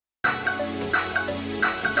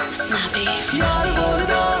यार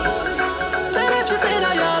बोलदा तेरे च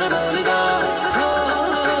तेरा यार बोलदा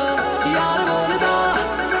यार बोलदा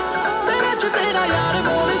तेरे च तेरा यार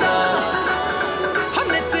बोलदा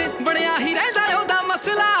हमने ते बड़िया ही रहदा ओदा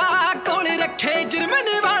मसला कोले रखे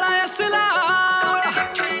जुर्मने वाला असला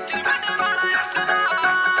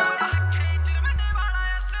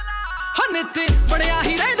हमने ते बड़िया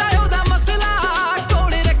ही रहदा ओदा मसला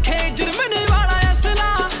कोले रखे जुर्मने वाला असला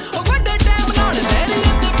ओ वड्डे टाइम नाल मेरी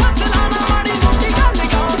ते फसला ना माड़ी मोटी गल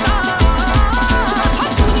कहंदा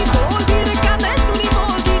तू नहीं बोलदी रे कने तू नहीं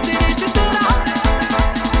बोलदी तेरे च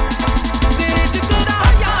तेरा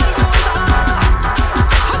यार बोलदा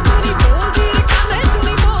तू नहीं बोलदी रे कने तू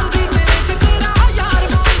नहीं बोलदी तेरे च तेरा यार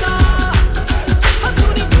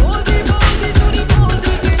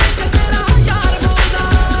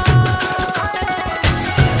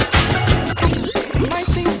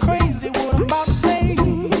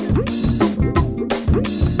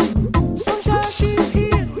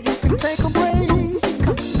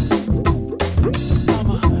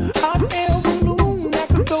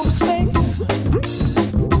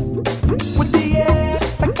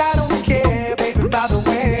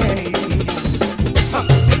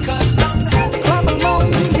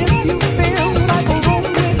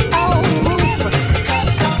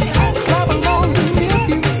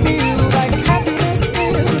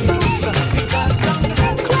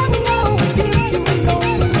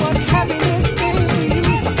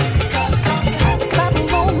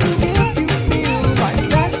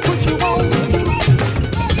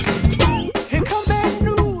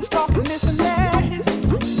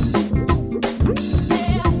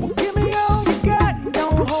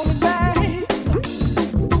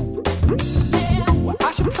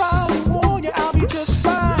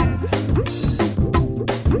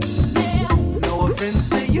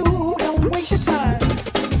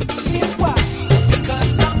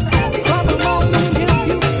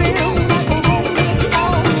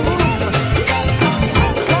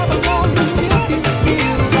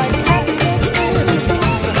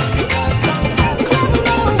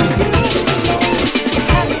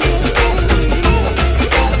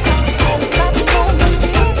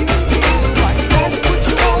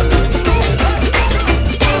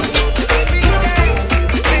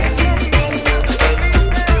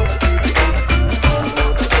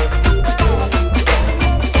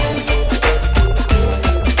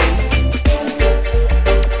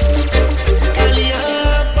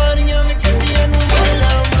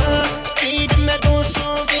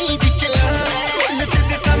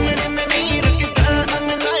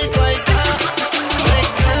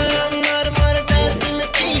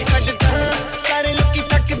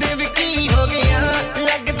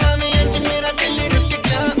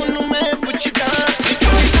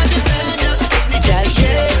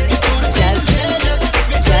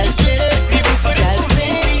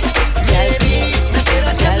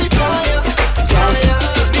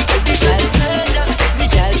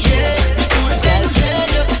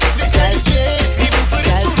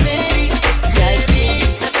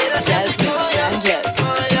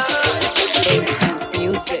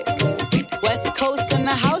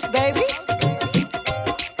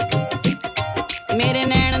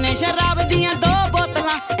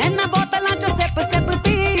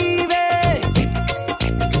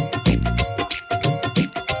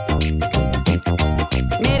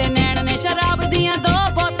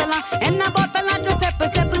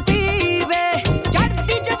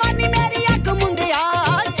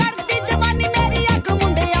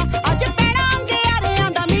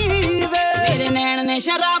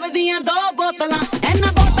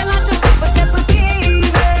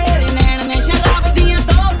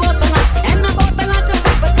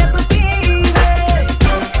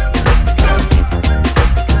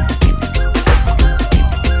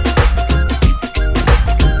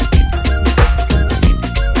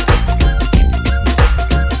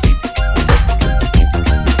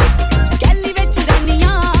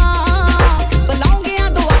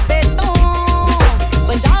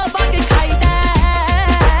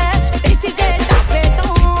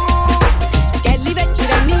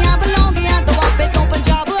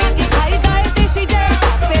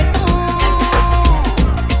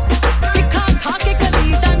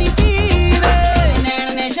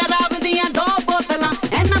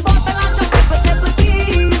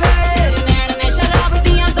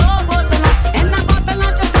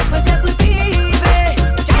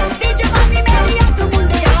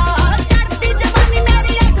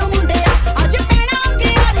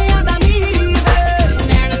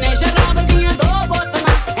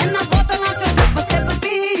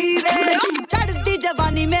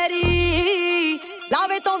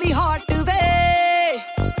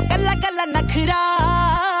नखरा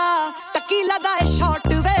टकीला दा शॉट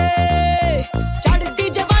वे चढ़दी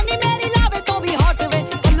जवानी मेरी लावे तो भी हॉट वे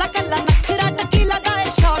कल्ला कल्ला नखरा टकीला दा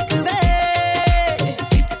शॉट वे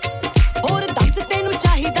और दस तेनू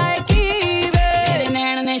चाहिदा है की वे तेरे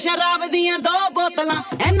नैन ने शराब दियां दो बोतलां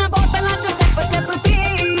एना बोतलां च सिप सिप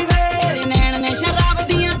पीवे तेरे नैन ने शराब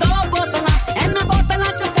दियां दो बोतलां एना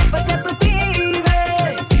बोतलां च सिप सिप पीवे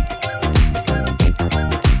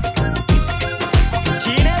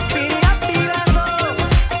जीने पीना पी लैन दो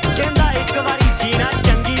कहंदा एक वारी जीना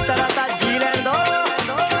चंगी तरह ता जी लैन दो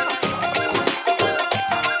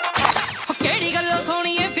केड़ी गल्लो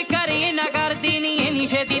सोहणीए फिकर ये ना करदी नी इन्नी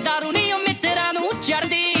छेती दारू नी ओ मित्तरां नू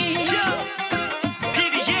चढ़दी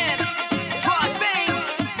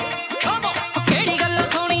केड़ी गल्लो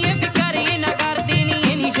सोहणीए फिकर ये ना करदी नी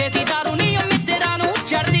इन्नी छेती दारू नी ओ मित्तरां नू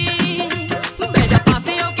चढ़दी बेजा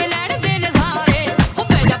पासे हो के लैण दे नज़ारे ओ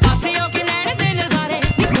बेजा पासे हो के लैण दे नज़ारे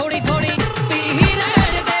नी थोड़ी थोड़ी पी ही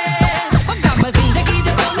लैण दे ओ गम जिंदगी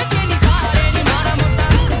दे बोल के नी सारे नी माड़ा मोटा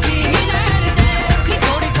पी ही लैण दे नी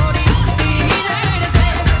थोड़ी थोड़ी पी ही लैण दे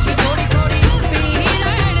नी थोड़ी थोड़ी पी ही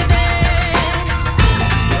लैण दे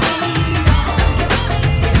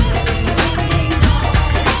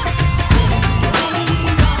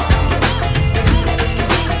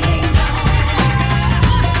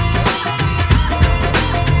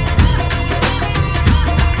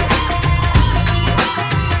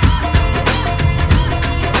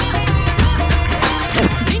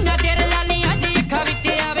जिन्ना चਿਰ ਲਾਲੀਆਂ ਜੀ ਅੱਖਾਂ ਵਿੱਚ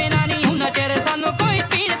ਆਵੇ ਨਾ ਨੀ ਉਹਨਾਂ ਚਿਰ ਸਾਨੂੰ ਕੋਈ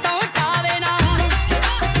ਪੀਣ ਤੋਂ ਹਟਾਵੇ ਨਾ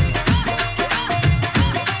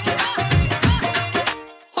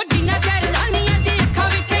ਹੋ ਜਿੰਨਾ ਚਿਰ ਲਾਲੀਆਂ ਜੀ ਅੱਖਾਂ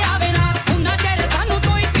ਵਿੱਚ ਆਵੇ ਨਾ ਉਹਨਾਂ ਚਿਰ ਸਾਨੂੰ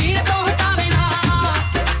ਕੋਈ ਪੀਣ ਤੋਂ ਹਟਾਵੇ ਨਾ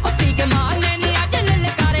ਹੋ ਪੀ ਕੇ ਮਾਰਨੇ ਨੀ ਅੱਜ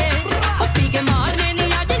ਲਲਕਾਰੇ ਹੋ ਪੀ ਕੇ ਮਾਰਨੇ ਨੀ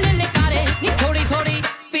ਅੱਜ ਲਲਕਾਰੇ ਨੀ ਥੋੜੀ ਥੋੜੀ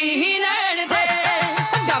ਪੀ ਹੀ ਲੈਣ ਦੇ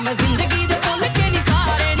ਗਮ ਜ਼ਿੰਦਗੀ ਦੇ ਭੁੱਲ ਕੇ ਨੀ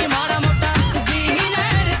ਸਾਰੇ ਨੀ ਮਾੜਾ ਮੋਟਾ ਜੀ ਹੀ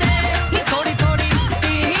ਲੈਣ ਦੇ ਨੀ ਥੋੜੀ ਥੋੜੀ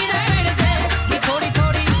ਪੀ ਹੀ ਲੈਣ ਦੇ ਨੀ ਥੋੜੀ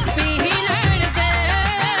ਥੋੜੀ ਪੀ ਹੀ ਲੈਣ ਦੇ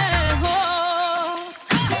ਹੋ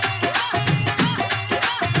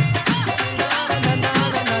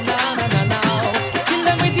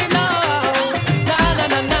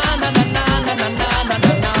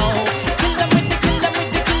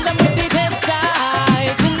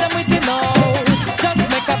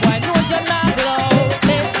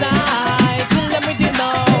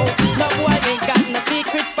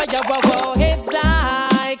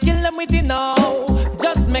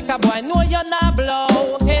Make a boy know you're not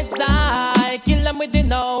blow. Heads high, kill them with the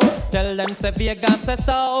no. Tell them say Vegas say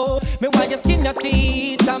so. Me why you skin your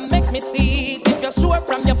teeth and make me see it. If you're sure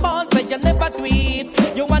from your phone say you never tweet.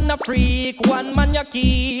 You wanna freak, one man you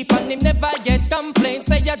keep, and him never get complaints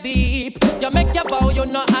say you deep. You make your bow, you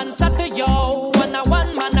no answer to yo. Wanna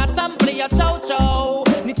one man a sample your chow chow.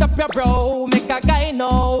 Knit up your bro, make a guy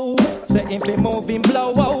know. Say him be moving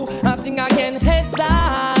blow, and sing again. Heads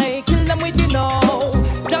high, kill them with the no.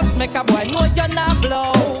 Just make a boy know you're not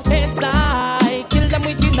blow. Heads high, kill them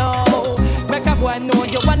with you know. Make a boy know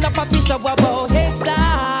you wanna papi show about. Heads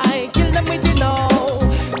high, kill them with you know.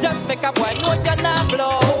 Just make a boy know you're not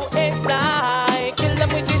blow. Heads high, kill them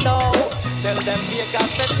with you know. Tell them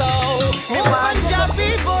Vegas say so. Me Punjabi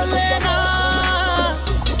bole na,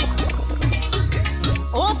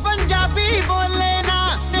 oh Punjabi bole na,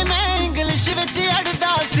 te main English vich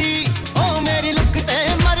adda si. Oh meri look te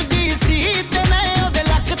mardi si, te main ode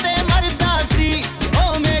lakh te marda si.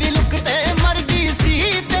 Oh meri look te mardi si,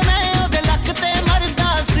 te main ode lakh te marda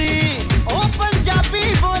si. Oh Punjabi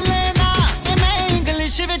bole na, te main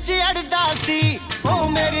English vich adda si. Oh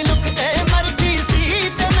meri look te mardi si,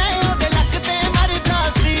 te main ode lakh te marda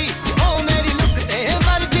si. Oh meri look te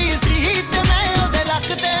mardi si, te main ode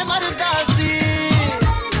lakh te marda si.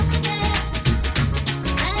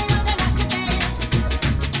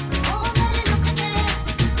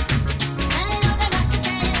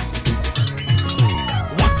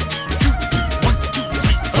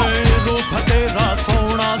 रूप तेरा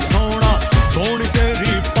सोना सोना सोनी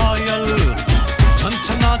तेरी पायल छन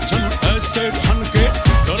छना छन ऐसे छन के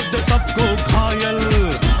कर दे सबको घायल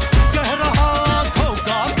कह रहा आँखों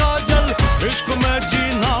का काजल इश्क में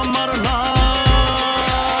जीना मरना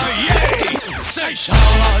ये से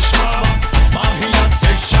शावा शावा माहिया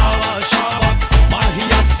से शावा शावा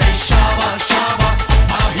माहिया से शावा शावा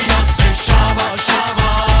माहिया से शावा शावा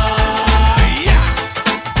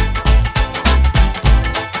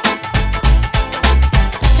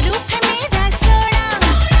रूप है मेरा सोना,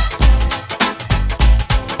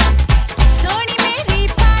 सोनी मेरी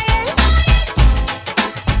पायल।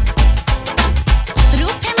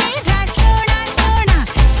 रूप है मेरा सोना सोना,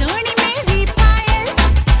 सोनी मेरी पायल।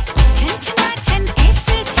 छन छना छन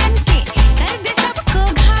ऐसे छन के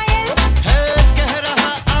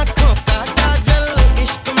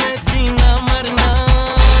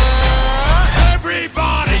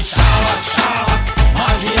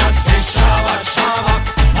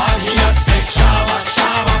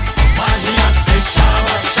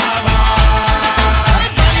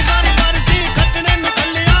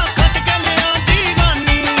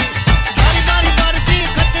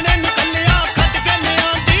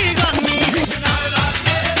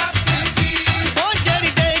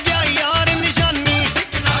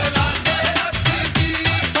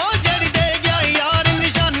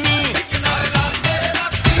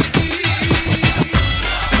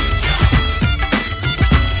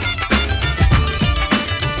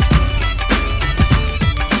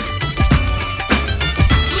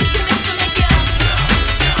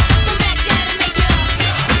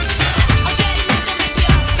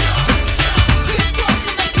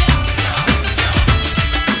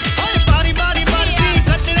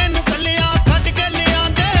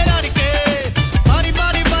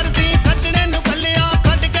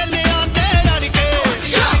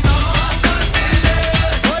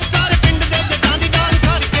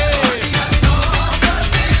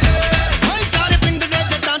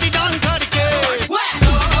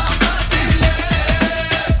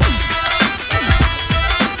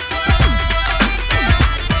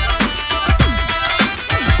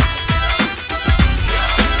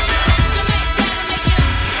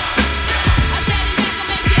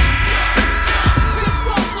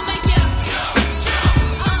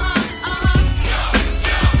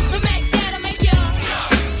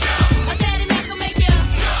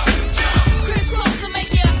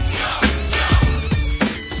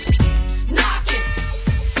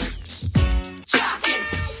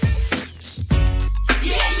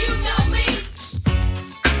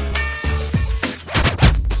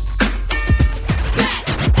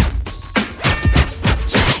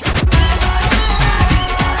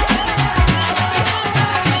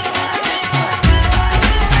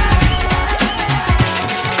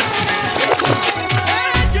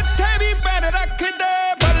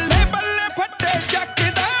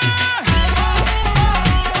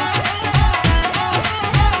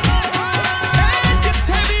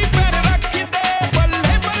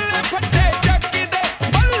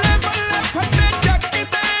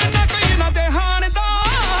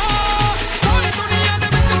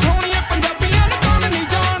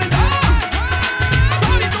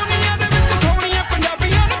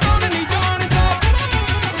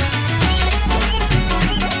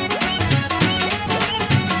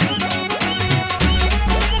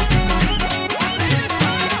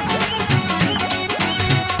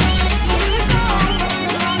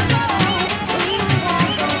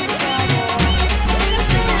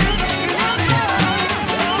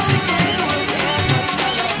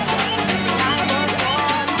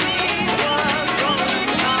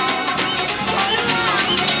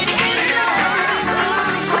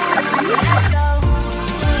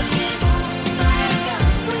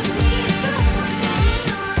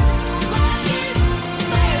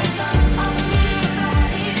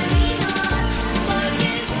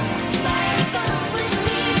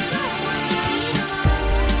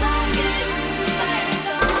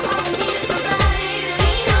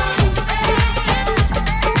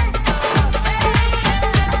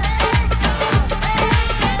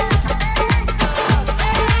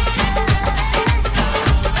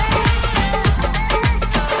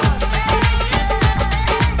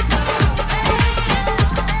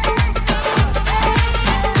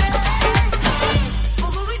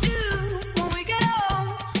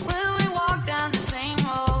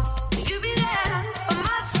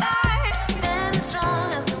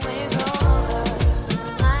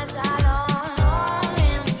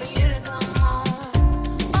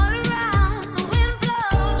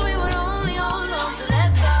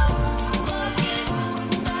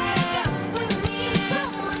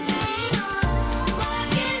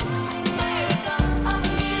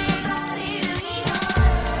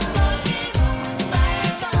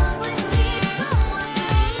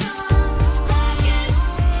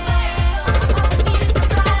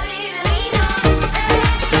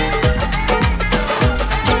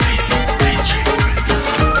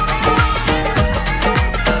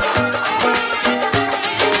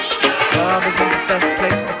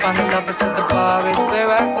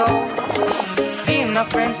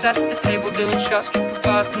friends at the table doing shots, tripping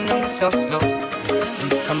fast and then we talk slow.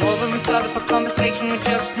 Come over and start up a conversation with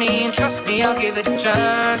just me, and trust me, I'll give it a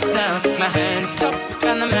chance. Now take my hand, stop,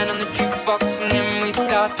 and the man on the jukebox, and then we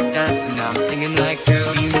start to dance. And I'm singing like,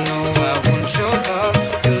 girl, you know I want your love.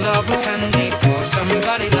 Your love was handmade for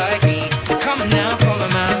somebody like me. Come on now, follow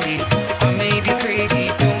my lead. I may be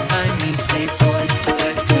crazy, don't mind me. Say, boy,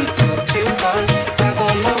 let's not talk too much. Grab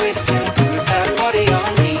on my waist and put that body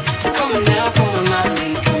on me. Come on now, follow my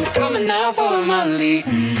lead. Come on now, follow my lead.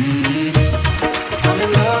 I'm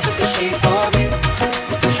in love with the shape of you.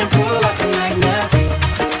 Push and pull like a magnet do.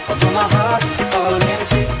 Although my heart is falling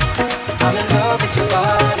too. I'm in love with your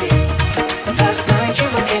body. Last night you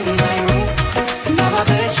were in my room. Now my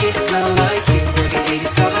bedsheets smell like you. Every day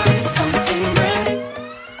discovering something brand new.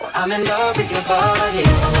 Well, I'm in love with your body.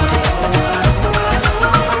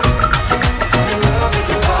 I'm in love with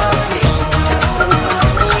your body.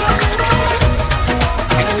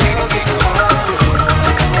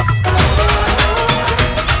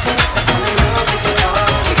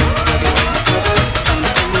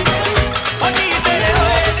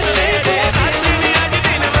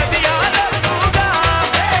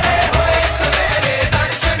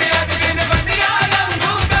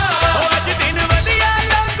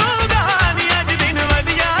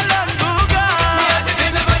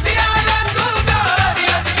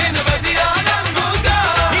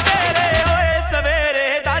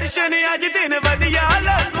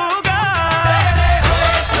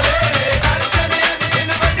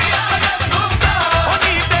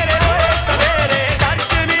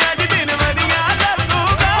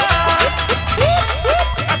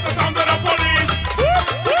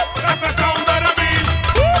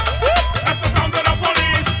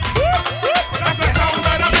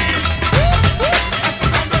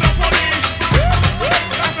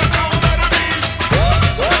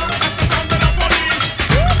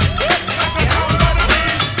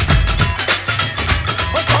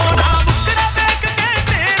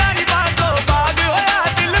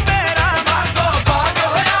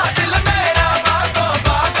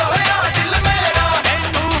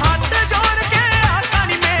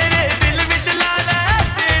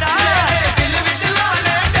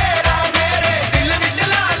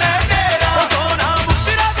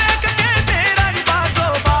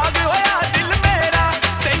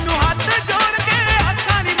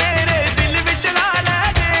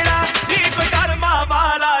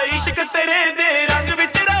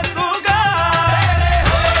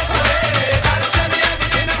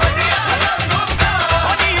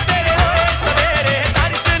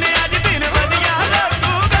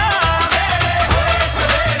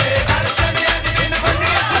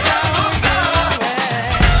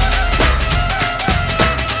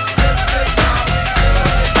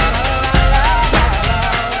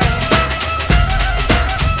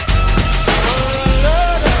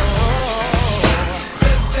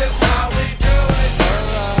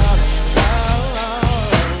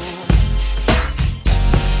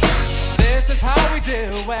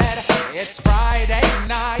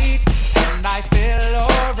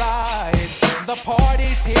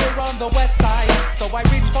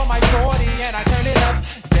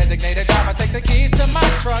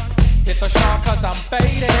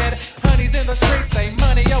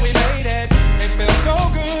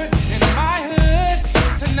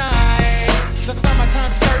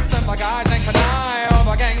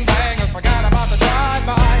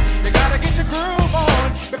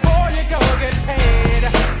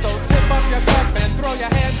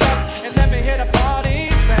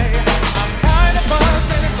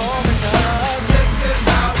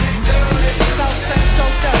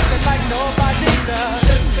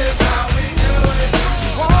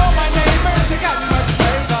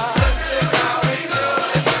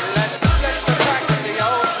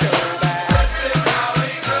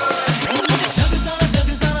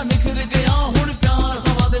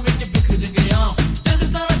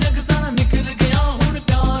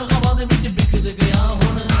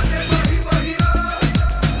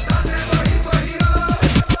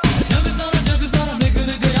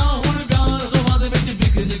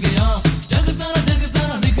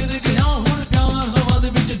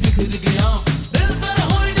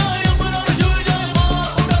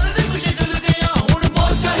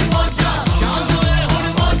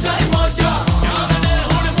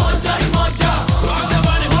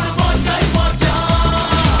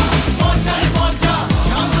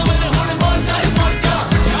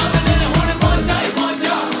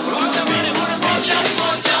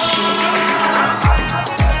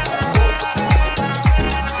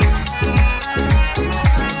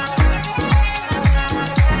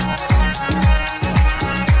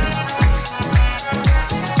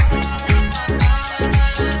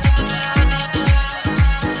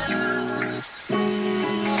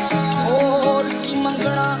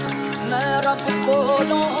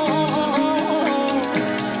 कोलों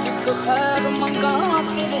एक खैर मंगा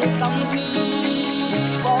तेरे दम दी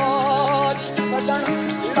बाज सजन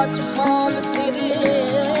लजमान तेरे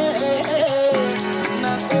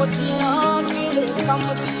मैं कोचियां केड़े कम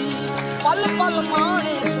दी पल पल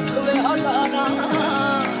माने सुख वे हजारा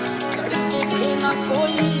घड़ी देखे ना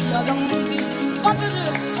कोई अगम दी कदर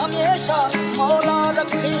हमेशा मौला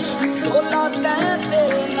रखे ढोला तैते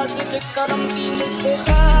नजर करम दी नित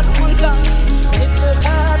खैर मंगा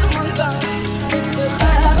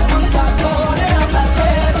सोने मैं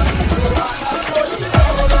तेरी दीवाना कोई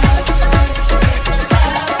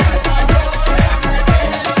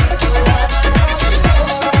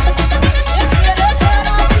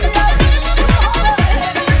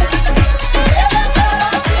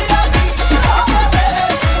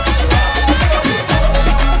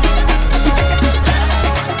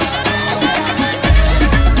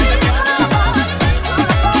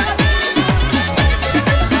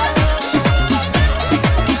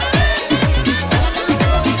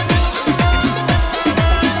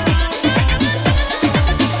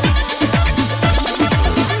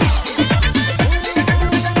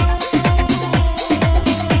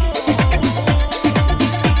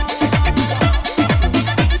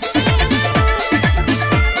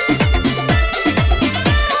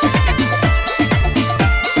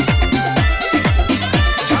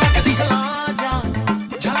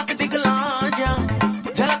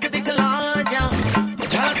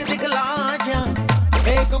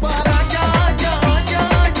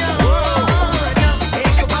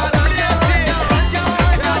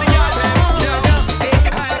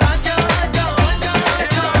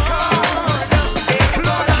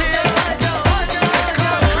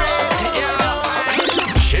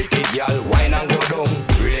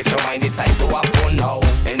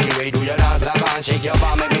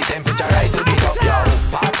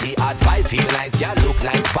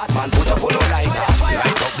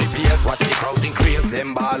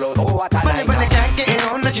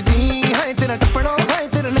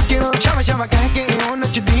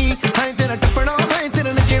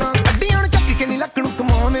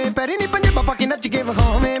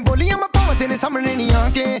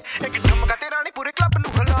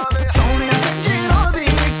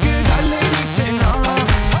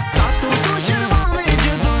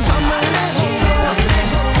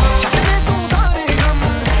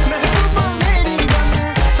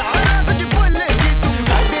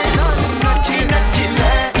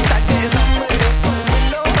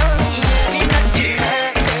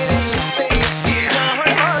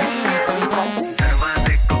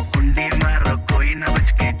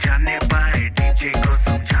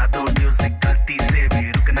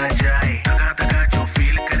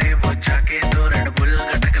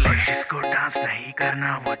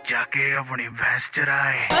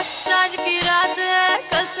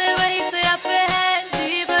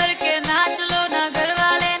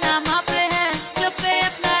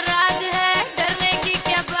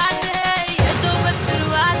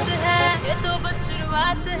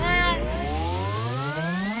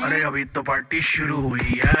शुरू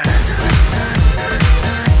हुई है।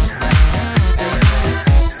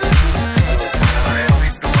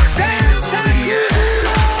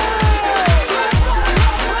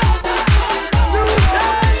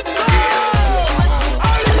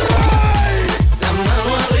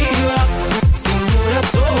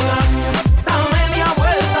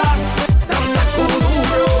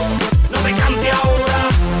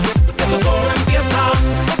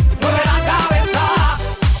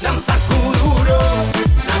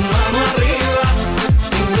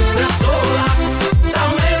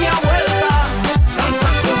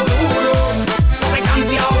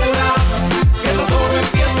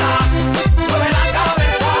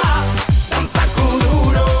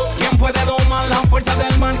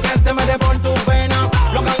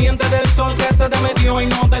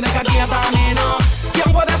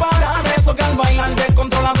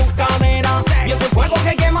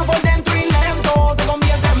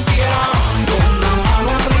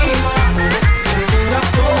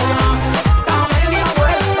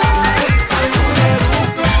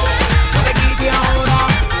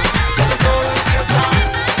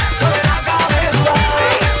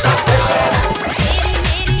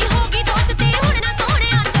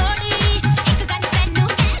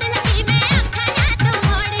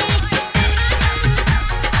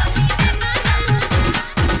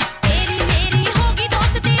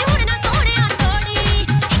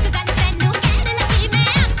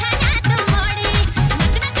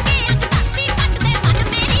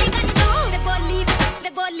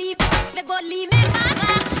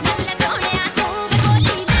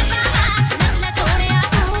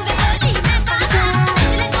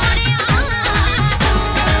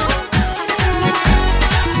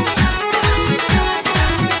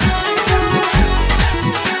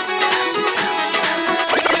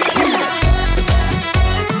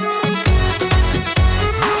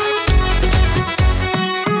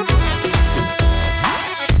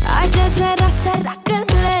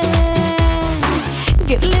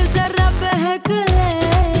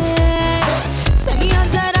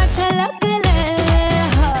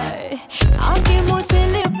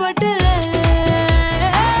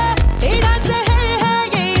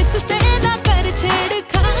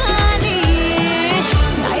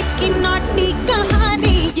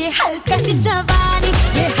 हलकट जवानी,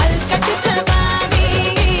 ये हलकट जवानी,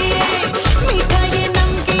 मीठा ये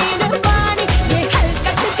नमकीन पानी, ये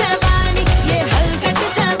हलकट जवानी, ये हलकट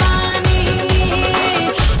जवानी,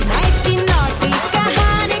 नाइट की नौटी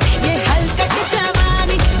कहानी, ये हलकट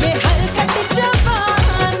जवानी, ये हलकट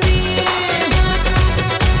जवानी।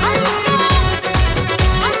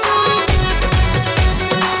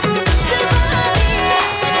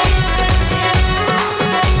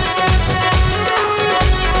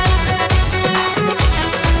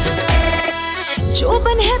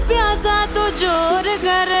 चोबन है प्यासा तो जोर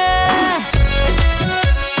करे,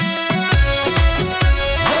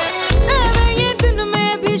 अरे ये दिन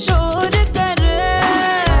में भी शोर करे,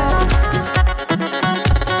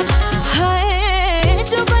 हाय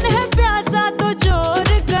चोबन है प्यासा तो जोर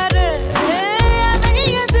करे, अरे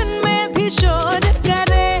ये दिन में भी शोर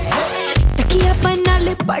करे, तकिया पन्ना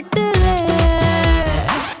लिपट ले,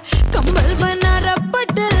 कंबल बना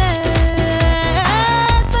रपट ले,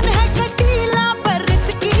 तन है कटीला पर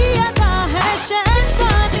इसकी अदा है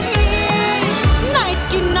शैतानी, नाइट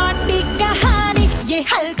की नौटी कहानी, ये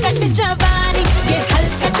हलकट जवानी, ये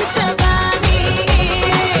हलकट जवानी,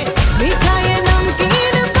 मीठा ये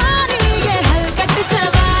नमकीन पानी, ये हलकट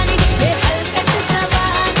जवानी, ये हलकट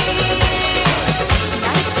जवानी,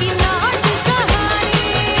 नाइट की नौटी कहानी,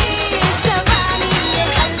 जवानी, ये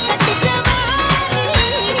हलकट जवानी।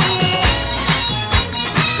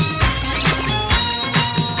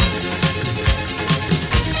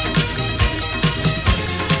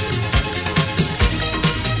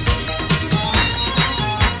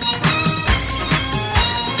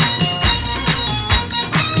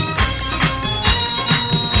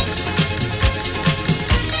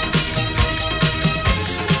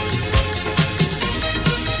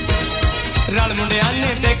 रल मुंडिया ने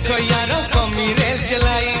देखो यारो कौमी रेल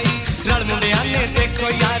चलाई, रल मुंडिया ने देखो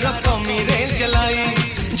यारो कौमी रेल चलाई,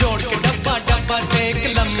 जोड़ के डब्बा डब्बा देख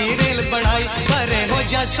लम्मी रेल बनाई, परे हो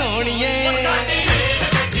जा सोनिए,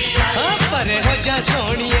 हाँ परे हो जा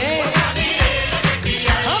सोनिए,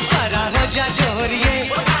 हाँ परा हो जा जोरिए,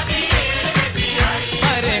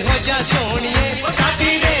 परे हो जा सोनिए,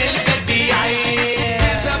 साथी रेल गड्डी आई।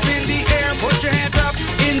 Hands up in the air, put your hands up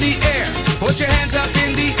in the air. Put your hands up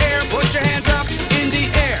in the air, put your hands up in the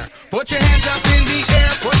air. Put your hands up in the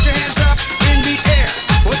air, put your hands up in the air.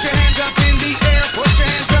 Put your hands up in the air, put your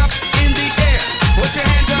hands up in the air. Put your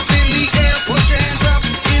hands up in the air, put your hands up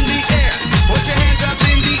in the air. Put your hands up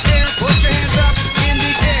in the air, put your hands up in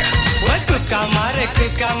the air. वो कुका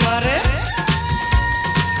मारे,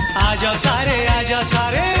 आजा सारे, आजा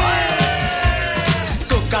सारे,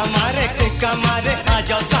 कुका मारे,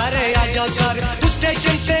 आजा सारे,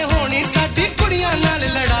 स्टेशन ते होनी साडी कुड़ियां नाल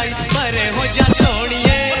लड़ाई, परे हो जा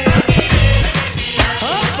सोनिए,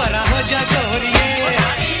 हाँ परा हो जा गोरिए,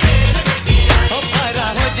 हाँ परा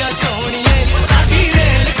हो जा सोनिए, साडी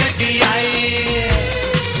रेल गड्डी आई।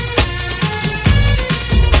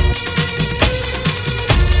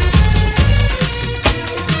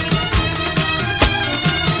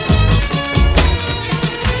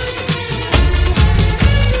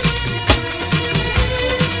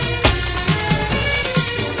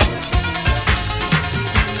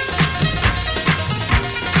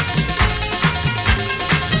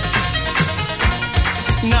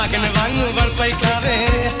 नागन वांगू वल पई खावे,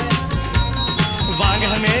 वांग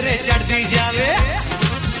हमेरे चढ़दी जावे,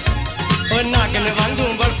 ओ नागन वांगू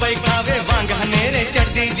वल पई खावे, वांग हमेरे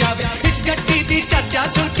चढ़दी जावे, इस गड्डी दी चर्चा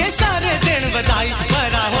सुन के सारे दिन बधाई,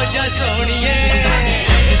 परा हो जा सोनिए,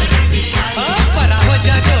 हाँ परा हो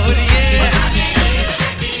जा गोरिए,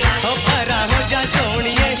 हाँ परा हो जा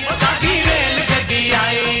सोनिए, साथी रेल गड्डी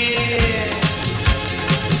आई।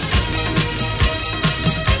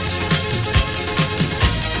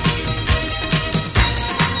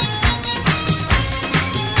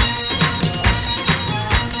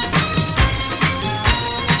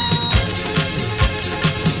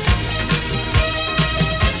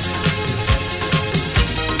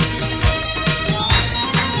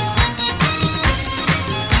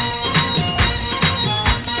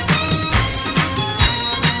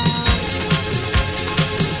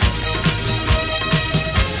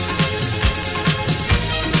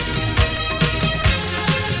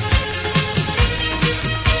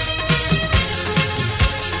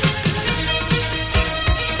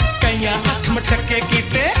 मटके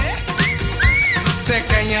कीते ते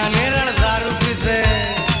कईयां ने रण दारू पीते,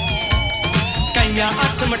 कईयां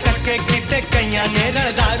अख मटके कीते, कईयां ने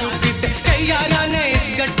रण दारू पीते, कई यारां ने इस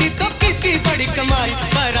गड्डी तो कीती बड़ी कमाई,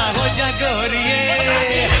 परा हो जा गोरिए,